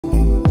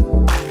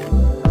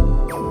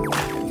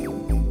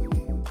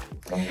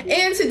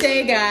And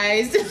today,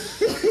 guys,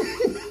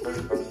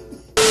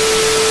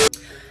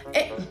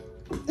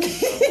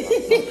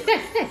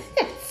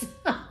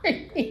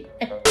 sorry.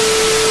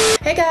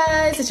 Hey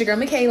guys, it's your girl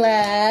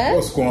Kayla.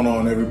 What's going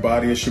on,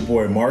 everybody? It's your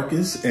boy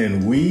Marcus,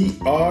 and we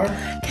are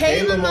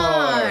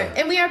KaylaMar.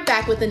 And we are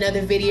back with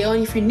another video.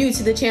 And if you're new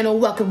to the channel,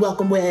 welcome,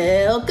 welcome,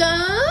 welcome.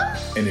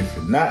 And if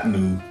you're not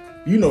new,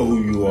 you know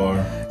who you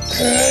are.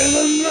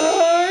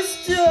 KaylaMar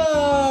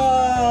stars.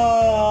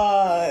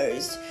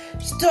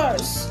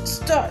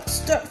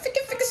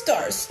 Fick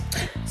stars.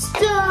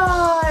 Stars.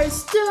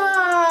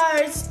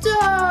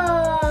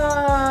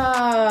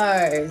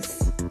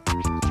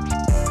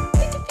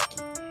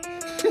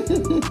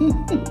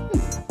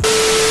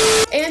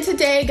 And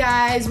today,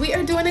 guys, we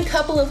are doing a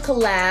couple of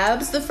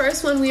collabs. The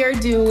first one we are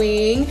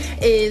doing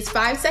is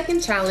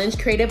 5-second challenge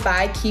created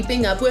by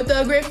Keeping Up with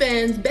the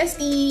Griffins,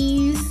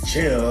 besties.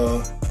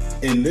 Chill.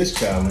 In this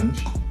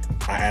challenge,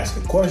 I ask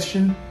a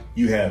question.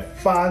 You have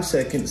 5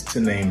 seconds to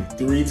name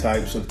 3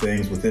 types of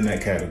things within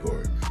that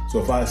category. So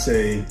if I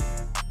say,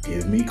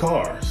 give me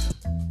cars.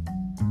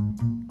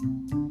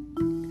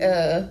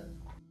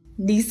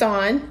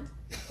 Nissan,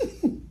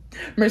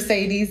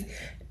 Mercedes,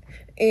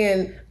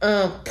 and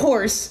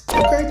Porsche.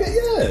 Okay,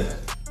 yeah.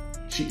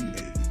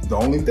 The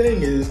only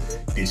thing is,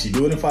 did she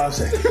do it in 5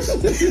 seconds?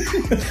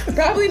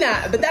 Probably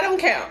not, but that don't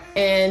count.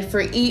 And for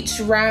each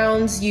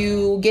round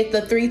you get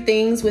the 3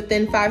 things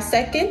within 5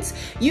 seconds,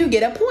 you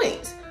get a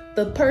point.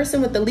 The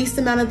person with the least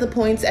amount of the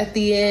points at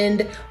the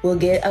end will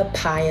get a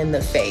pie in the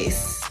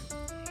face.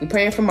 We're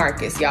praying for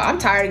Marcus, y'all. I'm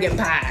tired of getting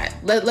pied.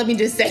 Let me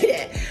just say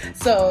that.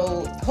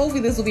 So hopefully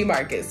this will be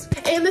Marcus.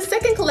 And the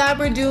second collab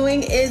we're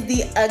doing is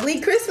the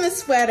Ugly Christmas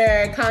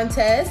Sweater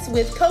contest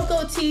with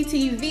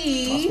cocoteetv.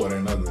 My sweater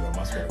ain't ugly though.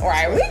 My sweater. All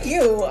right, with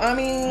you. I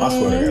mean, my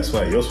sweater got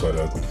swag. Your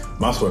sweater ugly.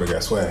 My sweater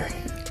got swag.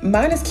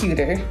 Mine is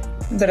cuter.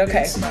 But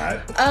okay. It's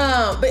not.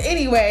 But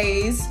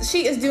anyways,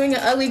 she is doing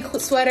an ugly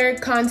sweater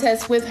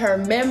contest with her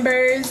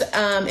members.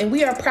 And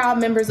we are proud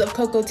members of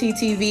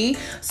cocoteetv.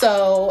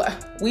 So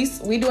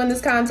we doing this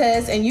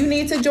contest and you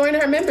need to join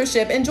her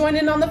membership and join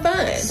in on the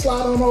fun.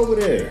 Slide on over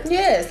there.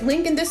 Yes,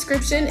 link in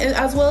description, and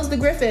as well as the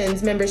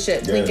Griffins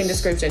membership, link in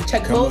description.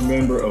 Check Become both. a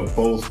member of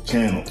both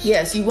channels.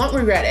 Yes, you won't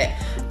regret it.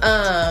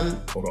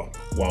 Hold on.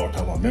 While we're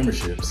talking about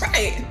memberships.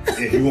 Right.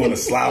 If you want to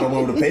slide on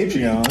over to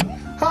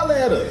Patreon, holla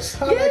at us.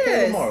 Holla at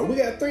KaylaMar. We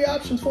got 3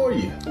 options for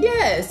you.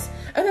 Yes.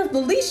 And if the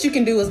least you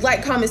can do is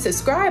like, comment,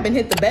 subscribe, and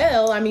hit the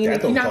bell. I mean,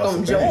 if you're not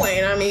going to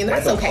join, I mean,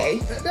 that's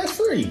okay. That's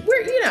free.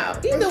 We're,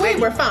 either way,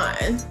 we're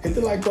fine. Hit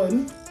the like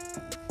button,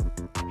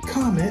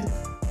 comment,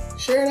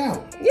 share it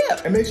out.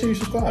 Yeah. And make sure you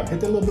subscribe.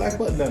 Hit that little black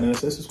button down there that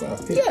says subscribe.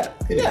 Hit it.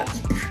 Hit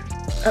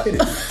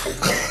it.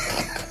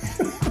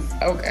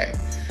 Okay.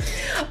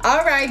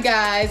 All right,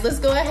 guys, let's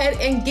go ahead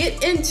and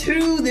get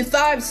into the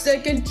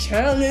 5-second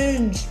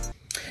challenge.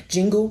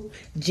 Jingle,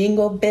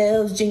 jingle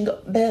bells,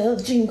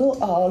 jingle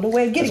all the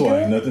way. Get That's it, why girl.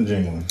 ain't nothing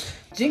jingling.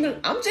 Jingle,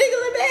 I'm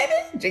jingling,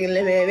 baby.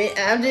 Jingling, baby.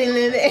 I'm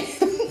jingling, baby.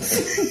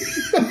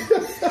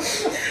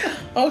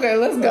 Okay,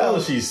 let's go. Oh,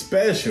 she's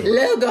special.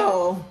 Let's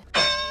go.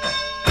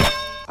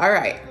 All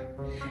right.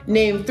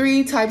 Name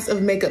 3 types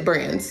of makeup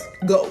brands.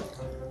 Go.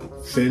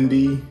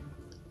 Fendi.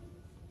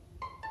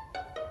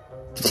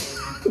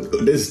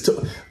 That's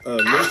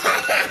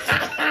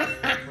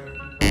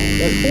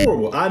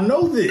horrible. I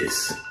know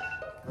this.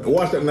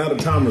 Watch that. Now the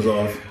timer's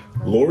off.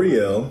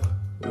 L'Oreal,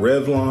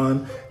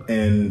 Revlon,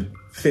 and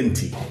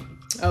Fenty.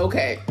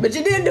 Okay, but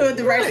you didn't do it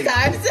the right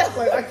time. So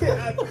Like, I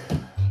can't.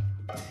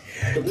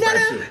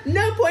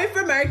 no point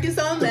for Marcus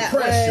on that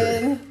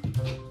one.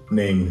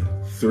 Name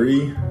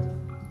 3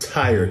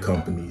 tire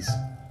companies.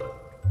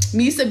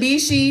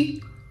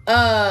 Mitsubishi,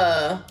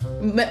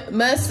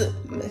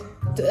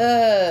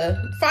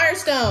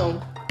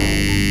 Firestone.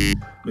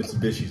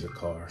 Mitsubishi's a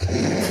car.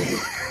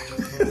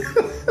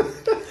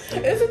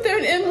 Isn't there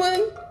an M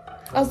one?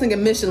 I was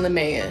thinking Michelin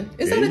Man.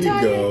 Is that a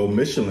tire? There you go,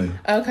 Michelin.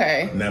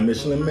 Okay. Not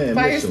Michelin Man,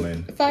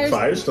 Michelin.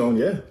 Firestone,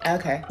 yeah.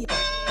 Okay.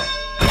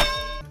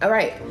 All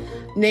right.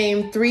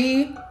 Name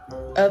 3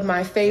 of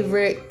my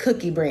favorite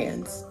cookie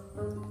brands.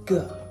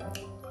 Go.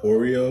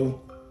 Oreo.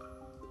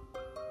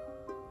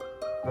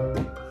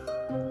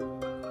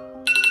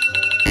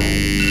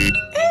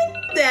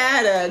 Ain't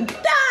that a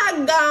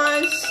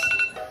doggone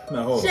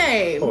Now hold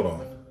shame?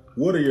 on.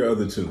 What are your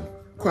other 2?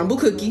 Crumble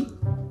cookie.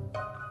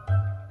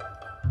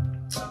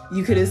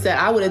 You could have said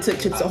I would have took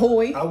Chips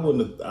Ahoy. I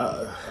wouldn't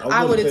have.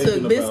 I would have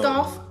took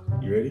Biscoff.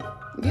 You ready?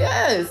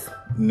 Yes.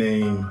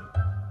 Name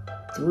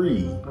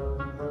 3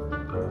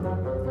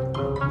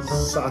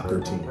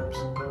 soccer teams.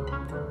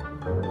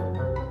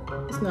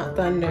 It's not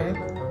Thunder.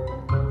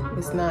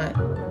 It's not.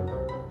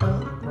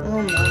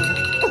 Oh no.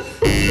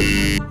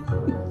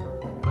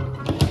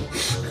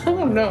 I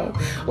don't know.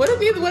 What if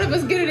either one of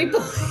us get any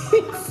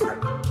points?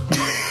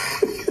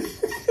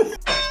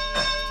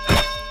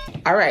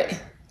 All right.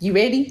 You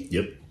ready?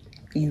 Yep.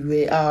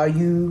 Are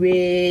you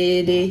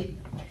ready?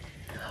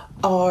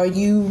 Are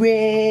you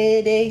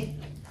ready?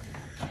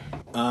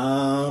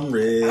 I'm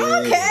ready.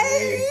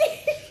 Okay.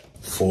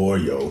 for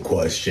your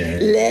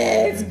question.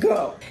 Let's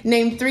go.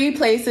 Name 3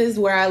 places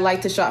where I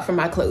like to shop for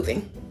my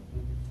clothing.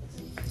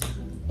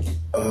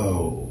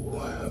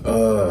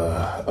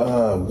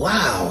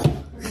 Wow.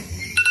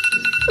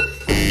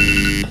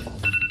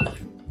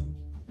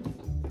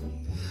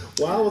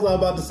 Why was I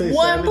about to say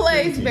one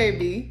place, Fenty?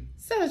 baby?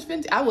 Savage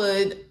Fenty.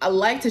 I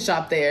like to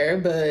shop there,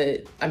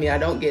 but I mean, I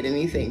don't get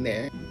anything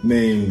there.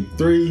 Name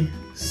 3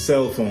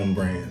 cell phone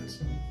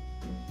brands.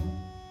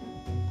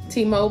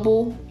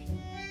 T-Mobile.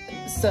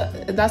 So,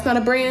 that's not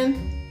a brand?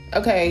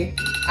 Okay.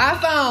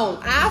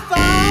 iPhone.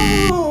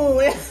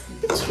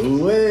 Too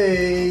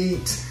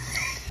late.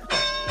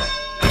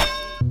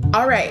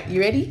 All right,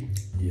 you ready?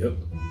 Yep.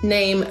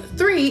 Name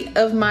 3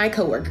 of my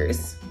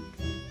coworkers.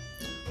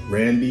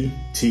 Randy,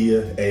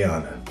 Tia,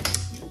 Ayana.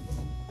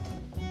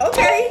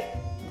 Okay.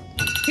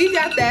 He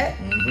got that.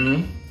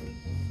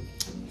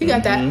 He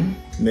got that.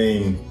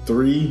 Name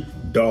 3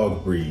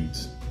 dog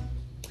breeds.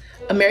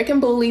 American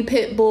Bully,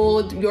 Pit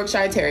Bull,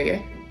 Yorkshire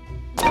Terrier.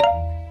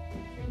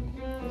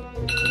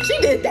 She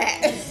did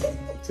that.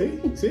 See?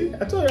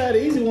 I told her I had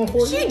an easy one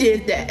for you. She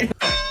did that.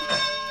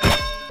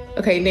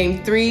 Okay,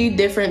 name 3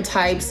 different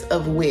types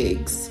of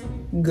wigs.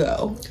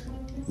 Go.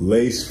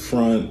 Lace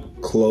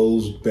front,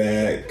 closed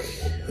back,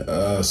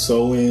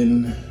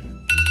 sew-in.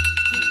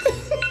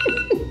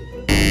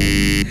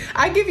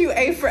 I give you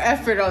A for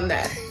effort on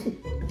that.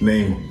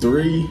 Name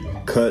 3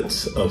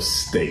 cuts of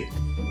steak.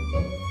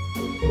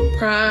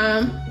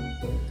 Prime,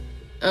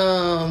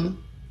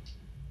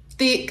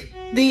 thick,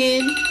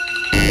 thin.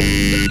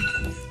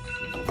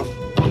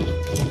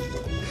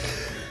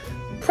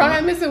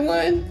 Prime isn't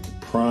one.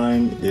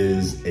 Prime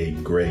is a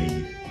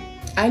grade.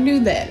 I knew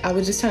that. I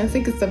was just trying to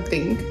think of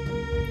something.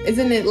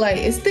 Isn't it like,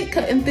 it's thick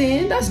cut and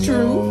thin? That's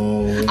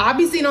true. I'll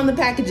be seeing on the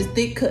package is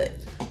thick cut.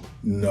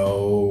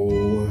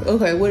 No.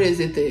 Okay, what is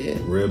it then?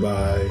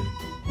 Ribeye,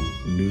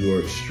 New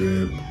York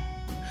strip.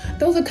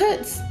 Those are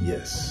cuts?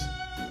 Yes.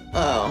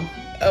 Oh,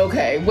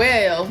 okay.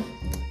 Well,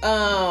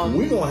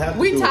 we're gonna have to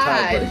we do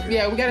tied. A tiebreaker.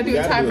 Yeah, we gotta do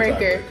a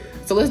tiebreaker.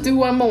 So let's do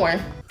one more.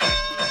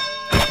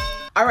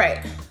 All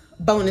right.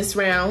 Bonus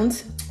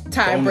round.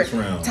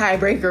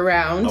 Tiebreaker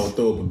round. I would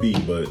throw up a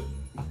beat, but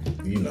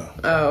you know.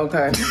 Oh,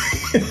 okay.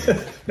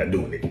 Not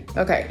doing it.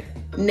 Okay.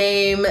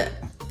 Name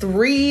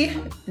 3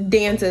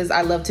 dances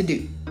I love to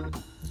do.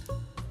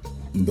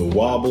 The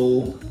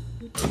wobble,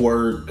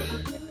 twerk,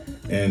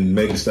 and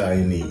Megan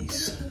Stallion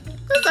knees.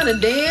 That's not a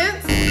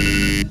dance.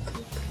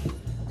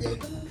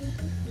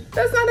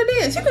 That's not a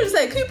dance. You could have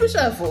said Cooper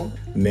Shuffle.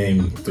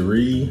 Name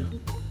 3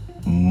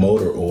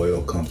 motor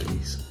oil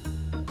companies.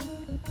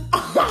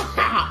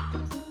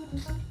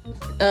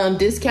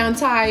 Discount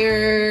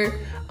Tire,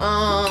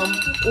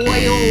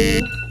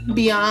 Oil,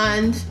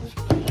 Beyond.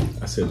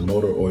 I said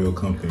motor oil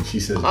company. She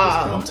says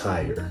discount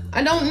tire.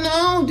 I don't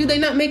know. Do they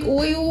not make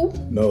oil?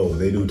 No,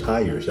 they do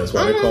tires. That's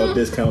why they call it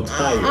discount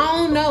tire. I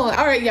don't know.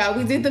 All right, y'all.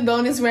 We did the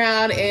bonus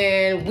round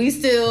and we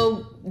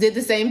still did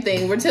the same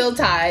thing. We're still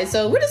tied.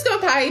 So we're just going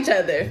to pie each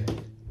other.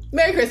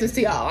 Merry Christmas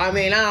to y'all. I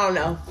mean, I don't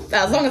know.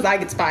 As long as I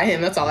get to pie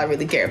him, that's all I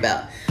really care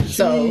about.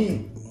 So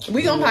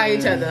we going to pie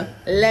each other.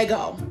 Lego.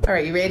 All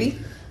right, you ready?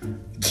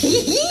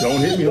 Don't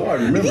hit me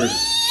hard. Remember,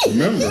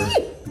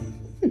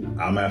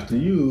 I'm after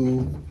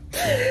you.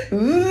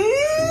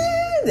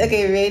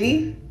 Okay,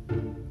 ready?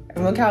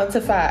 I'm gonna count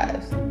to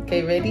 5.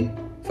 Okay, ready?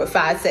 For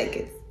 5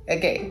 seconds.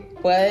 Okay,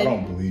 1. I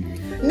don't believe you.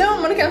 No,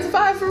 I'm gonna count to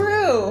 5 for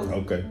real.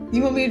 Okay.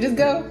 You want me to just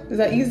go? Is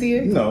that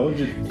easier? No,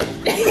 just...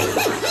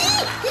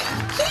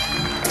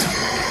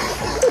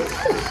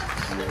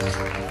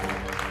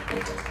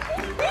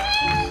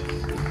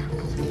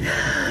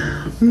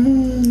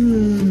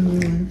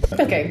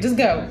 Okay, just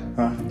go.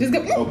 Huh? Just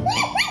go. Oh.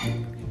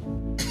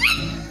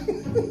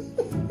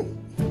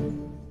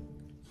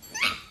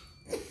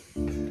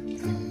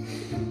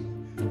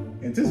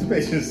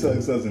 Anticipation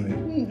sucks, doesn't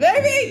it?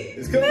 Baby!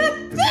 It's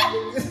coming.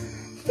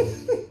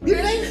 You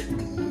ready?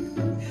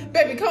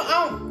 Baby, come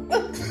on.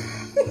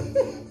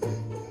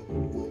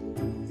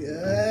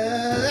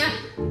 Yeah.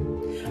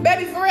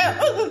 Baby, for real.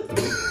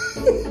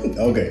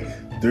 Okay.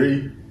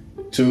 3,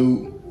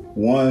 2,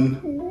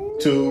 1,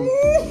 2,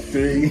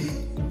 3,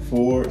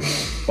 4,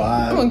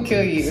 5. I'm gonna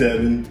kill you.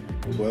 7,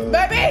 12.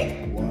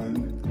 Baby!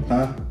 1.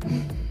 Huh?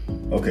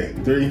 Okay.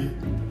 3.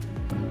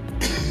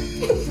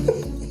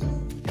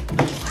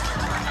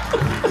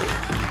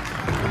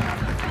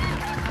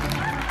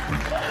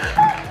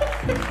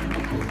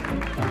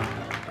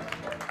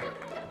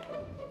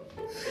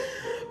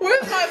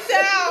 Where's my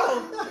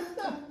towel?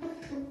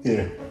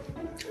 Here.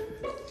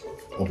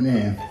 Open your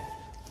hand.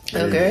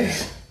 Okay.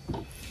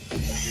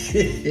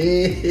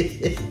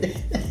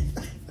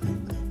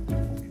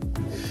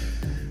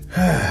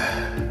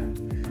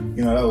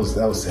 You know, that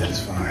was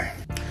satisfying.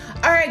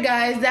 All right,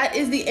 guys, that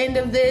is the end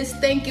of this.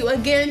 Thank you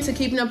again to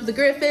Keeping Up with the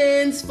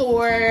Griffins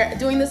for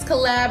doing this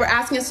collab or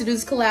asking us to do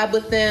this collab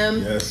with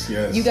them. Yes.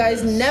 You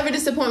guys never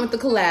disappoint with the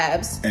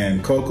collabs.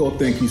 And Coco,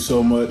 thank you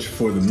so much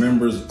for the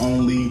members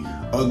only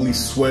ugly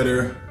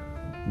sweater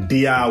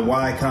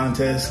DIY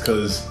contest,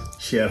 because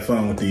she had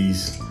fun with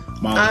these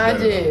Mine looks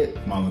better, did.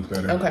 though. Mine looks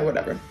better. Okay,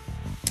 whatever.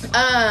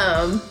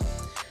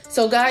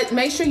 So guys,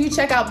 make sure you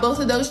check out both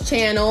of those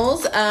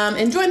channels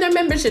and join their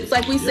memberships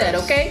like we said,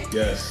 okay?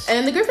 Yes.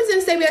 And the Griffins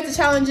didn't say we have to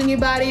challenge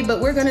anybody,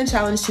 but we're gonna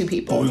challenge 2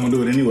 people. Oh, we're gonna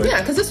do it anyway.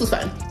 Yeah, because this was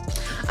fun.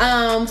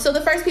 So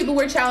the first people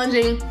we're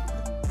challenging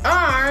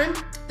are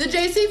the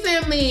JC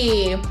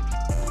family.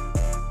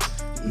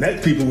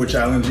 Next people we're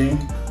challenging,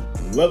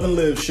 Love and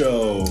Live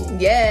Show.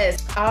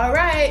 Yes. All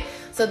right.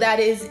 So that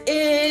is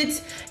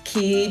it.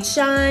 Keep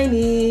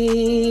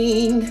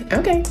shining.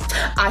 Okay.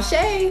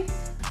 Ashe.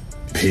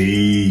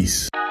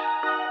 Peace.